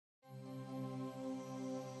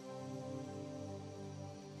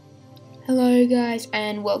Hello guys,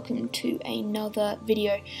 and welcome to another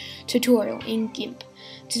video tutorial in Gimp.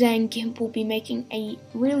 Today in Gimp we'll be making a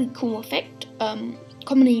really cool effect,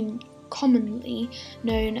 commonly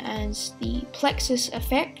known as the Plexus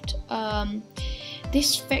effect.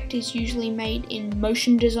 This effect is usually made in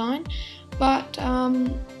motion design, but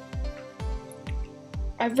I've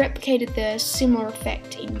replicated the similar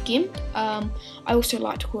effect in Gimp. I also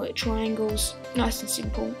like to call it triangles, nice and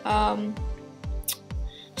simple.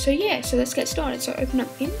 So let's get started. So open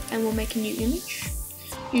up Gimp and we'll make a new image.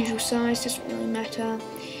 Usual size, doesn't really matter.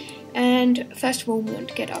 And first of all, we want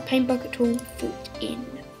to get our paint bucket tool, filled in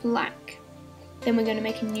black. Then we're going to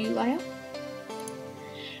make a new layer.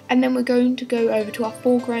 And then we're going to go over to our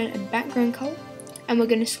foreground and background color, and we're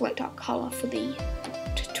going to select our color for the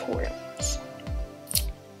tutorial.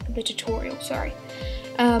 The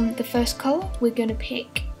first color we're going to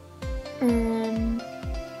pick.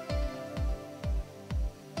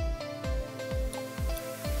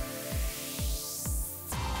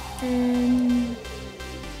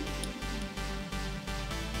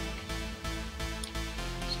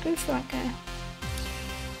 Let's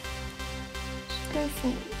go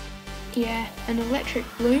for an electric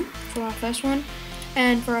blue for our first one,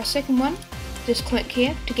 and for our second one just click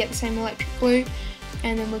here to get the same electric blue,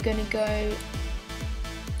 and then we're going to go,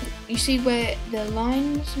 you see where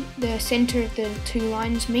the center of the two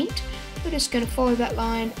lines meet, we're just going to follow that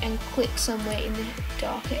line and click somewhere in the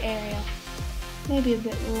darker area, maybe a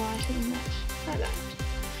bit lighter than that, like that.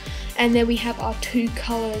 And there we have our two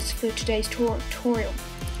colors for today's tutorial.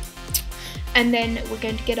 And then we're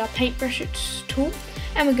going to get our paintbrushes tool,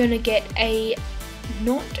 and we're going to get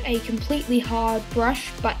not a completely hard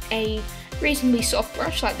brush, but a reasonably soft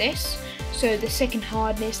brush like this, so the second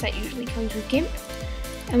hardness that usually comes with Gimp,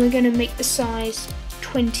 and we're going to make the size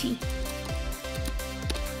 20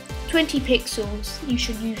 pixels. You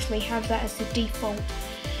should usually have that as the default.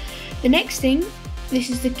 The next thing, this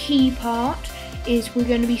is the key part, is we're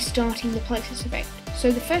going to be starting the Plexus effect.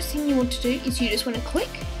 So the first thing you want to do is you just want to click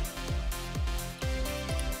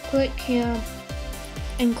here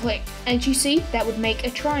and click. As you see, that would make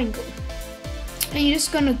a triangle. And you're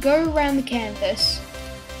just going to go around the canvas,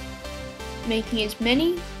 making as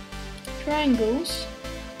many triangles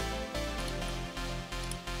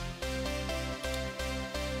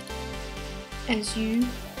as you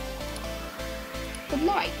would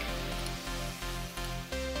like.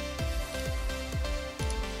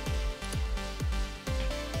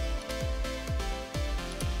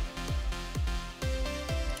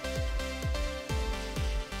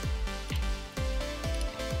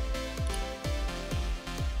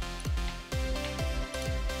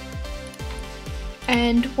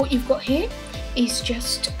 And what you've got here is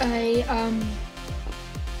just a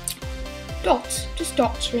dots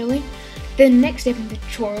really. The next step in the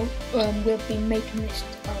tutorial, we'll be making this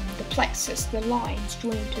the plexus, the lines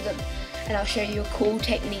joined to them, and I'll show you a cool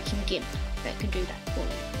technique in Gimp that can do that for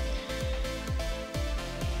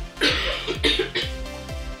you.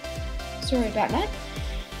 Sorry about that.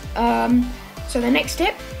 So the next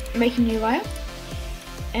step, make a new layer,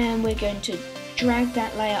 and we're going to drag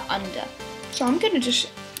that layer under. So I'm going to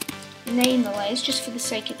just name the layers just for the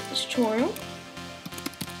sake of the tutorial.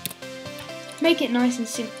 Make it nice and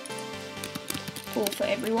simple for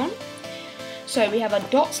everyone. So we have our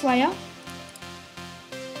dots layer,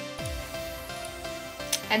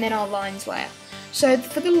 and then our lines layer. So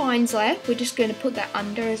for the lines layer, we're just going to put that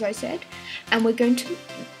under, as I said, and we're going to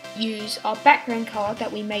use our background color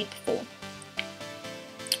that we made before.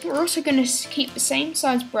 We're also going to keep the same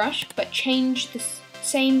size brush, but change the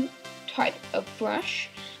same type of brush,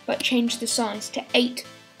 but change the size to 8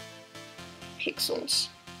 pixels.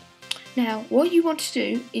 Now what you want to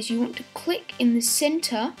do is you want to click in the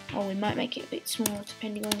center, or we might make it a bit smaller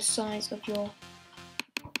depending on the size of your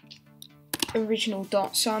original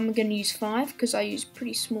dot, so I'm going to use 5 because I use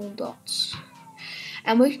pretty small dots,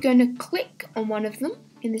 and we're going to click on one of them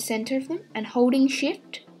in the center of them, and holding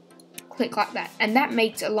shift click like that, and that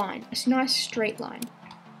makes a line, a nice straight line.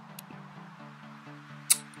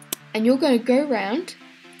 And you're going to go around,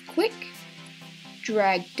 click,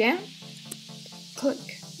 drag down, click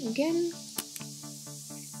again,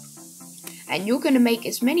 and you're going to make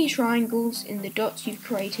as many triangles in the dots you've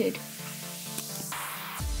created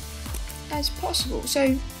as possible.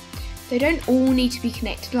 So they don't all need to be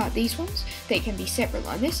connected like these ones, they can be separate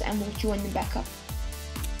like this, and we'll join them back up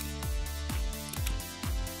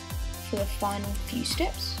for the final few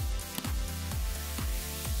steps.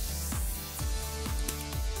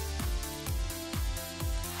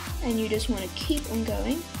 And you just want to keep on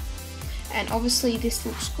going, and obviously this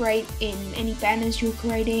looks great in any banners you're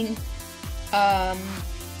creating,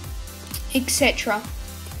 etc.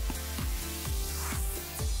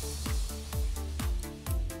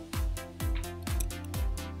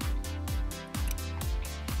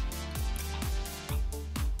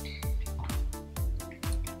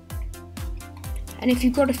 And if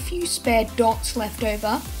you've got a few spare dots left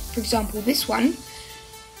over, for example this one,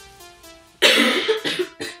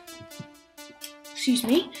 excuse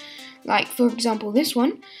me, like for example this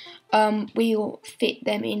one, we'll fit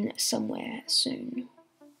them in somewhere soon.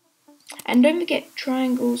 And don't forget,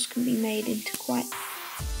 triangles can be made into quite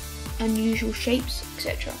unusual shapes,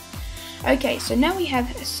 etc. Okay, so now we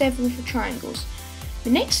have several for triangles.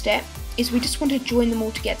 The next step is we just want to join them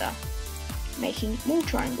all together, making more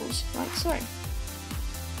triangles, like so.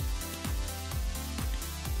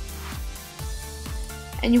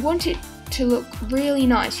 And you want it to look really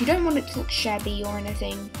nice. You don't want it to look shabby or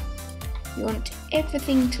anything. You want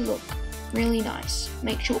everything to look really nice.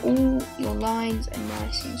 Make sure all your lines are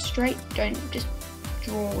nice and straight. Don't just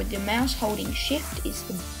draw with your mouse. Holding shift is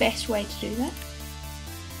the best way to do that.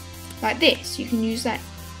 Like this, you can use that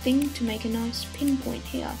thing to make a nice pinpoint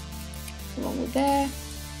here, along with there,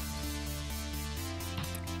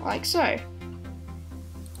 like so.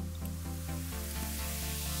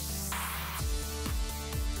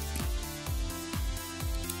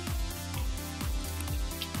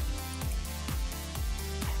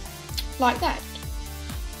 Like that.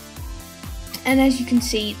 And as you can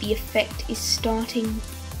see, the effect is starting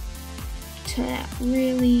to turn out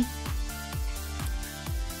really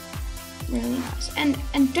nice. And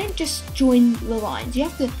don't just join the lines. You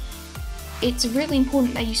have to. It's really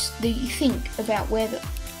important that you think about where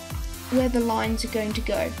the lines are going to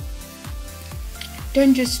go.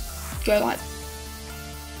 Don't just go like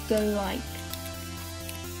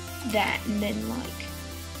that and then like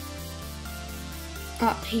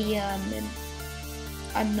up here and then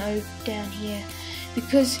I don't know, down here,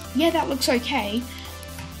 because yeah, that looks okay,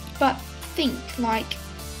 but think, like,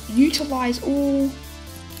 utilize all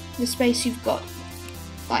the space you've got.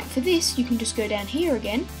 Like for this, you can just go down here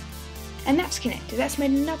again, and that's connected. That's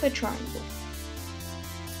made another triangle.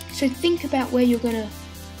 So think about where you're gonna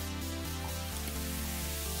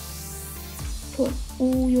put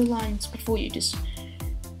all your lines before you just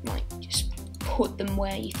put them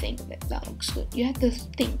where you think that looks good. You have to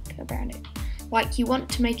think about it. Like, you want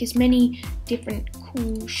to make as many different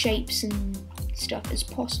cool shapes and stuff as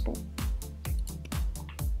possible.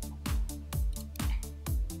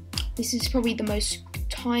 This is probably the most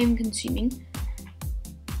time consuming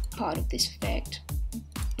part of this effect,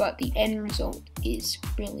 but the end result is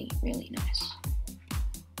really nice.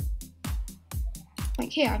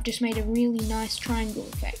 Like here, I've just made a really nice triangle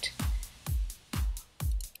effect.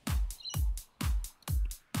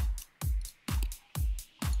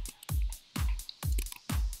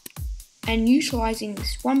 And utilising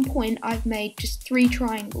this one point, I've made just 3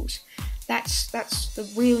 triangles. That's the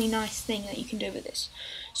really nice thing that you can do with this.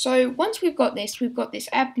 So once we've got this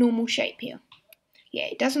abnormal shape here. Yeah,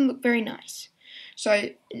 it doesn't look very nice.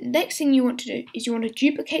 So next thing you want to do is you want to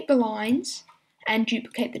duplicate the lines and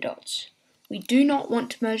duplicate the dots. We do not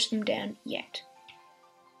want to merge them down yet.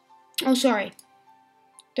 Oh, sorry.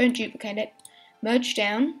 Don't duplicate it. Merge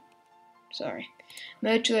down. Sorry.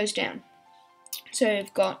 Merge those down. So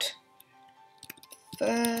we've got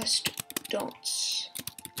first dots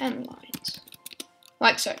and lines,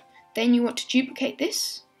 like so. Then you want to duplicate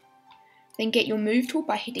this, then get your move tool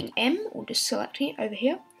by hitting M or just selecting it over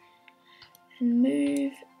here and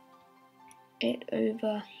move it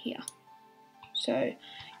over here. So you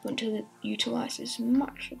want to utilize as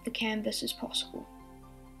much of the canvas as possible.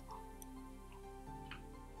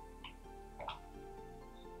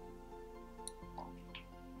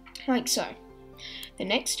 Like so. The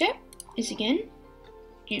next step is again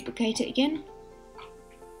duplicate it again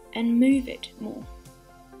and move it more.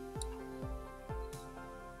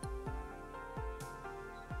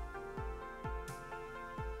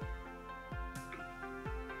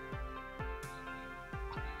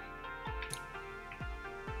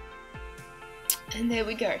 And there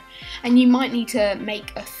we go. And you might need to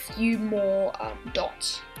make a few more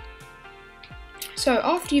dots. So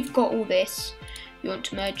after you've got all this, you want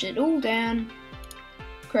to merge it all down,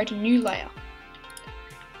 create a new layer.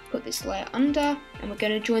 Put this layer under, and we're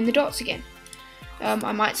going to join the dots again.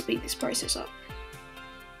 I might speed this process up.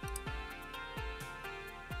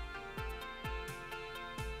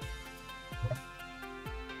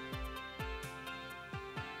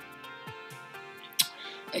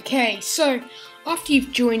 Okay, so after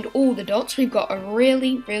you've joined all the dots, we've got a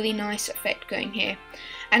really nice effect going here.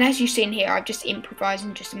 And as you've seen here, I've just improvised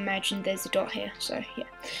and just imagined there's a dot here. So yeah,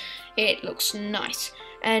 it looks nice.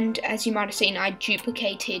 And as you might have seen, I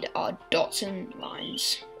duplicated our dots and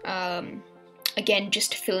lines, again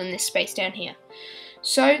just to fill in this space down here.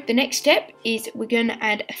 So the next step is we're going to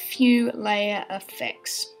add a few layer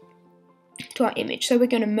effects to our image. So we're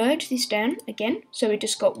going to merge this down again, so we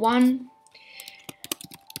just got one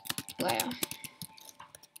layer,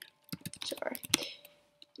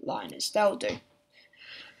 liners, that'll do.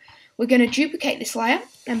 We're going to duplicate this layer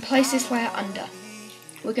and place this layer under.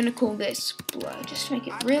 We're going to call this blur, just to make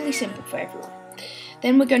it really simple for everyone.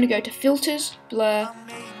 Then we're going to go to filters, blur,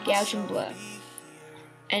 Gaussian blur.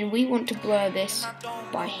 And we want to blur this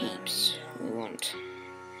by heaps. We want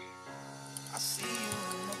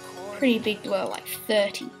pretty big blur, like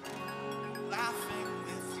 30.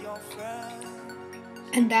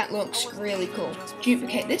 And that looks really cool.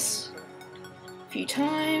 Duplicate this a few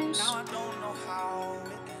times.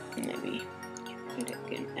 Maybe duplicate it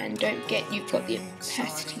again. And don't forget you've got the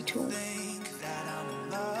opacity tool.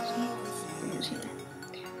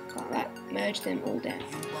 Like that. Merge them all down.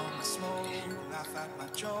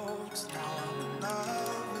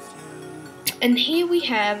 And here we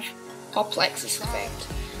have our Plexus effect.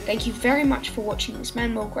 Thank you very much for watching this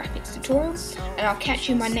Manuel Graphics tutorial, and I'll catch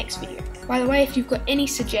you in my next video. By the way, if you've got any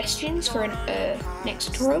suggestions for a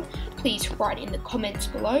next tutorial, please write in the comments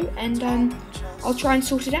below, and I'll try and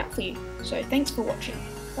sort it out for you. So thanks for watching.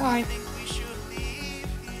 Bye.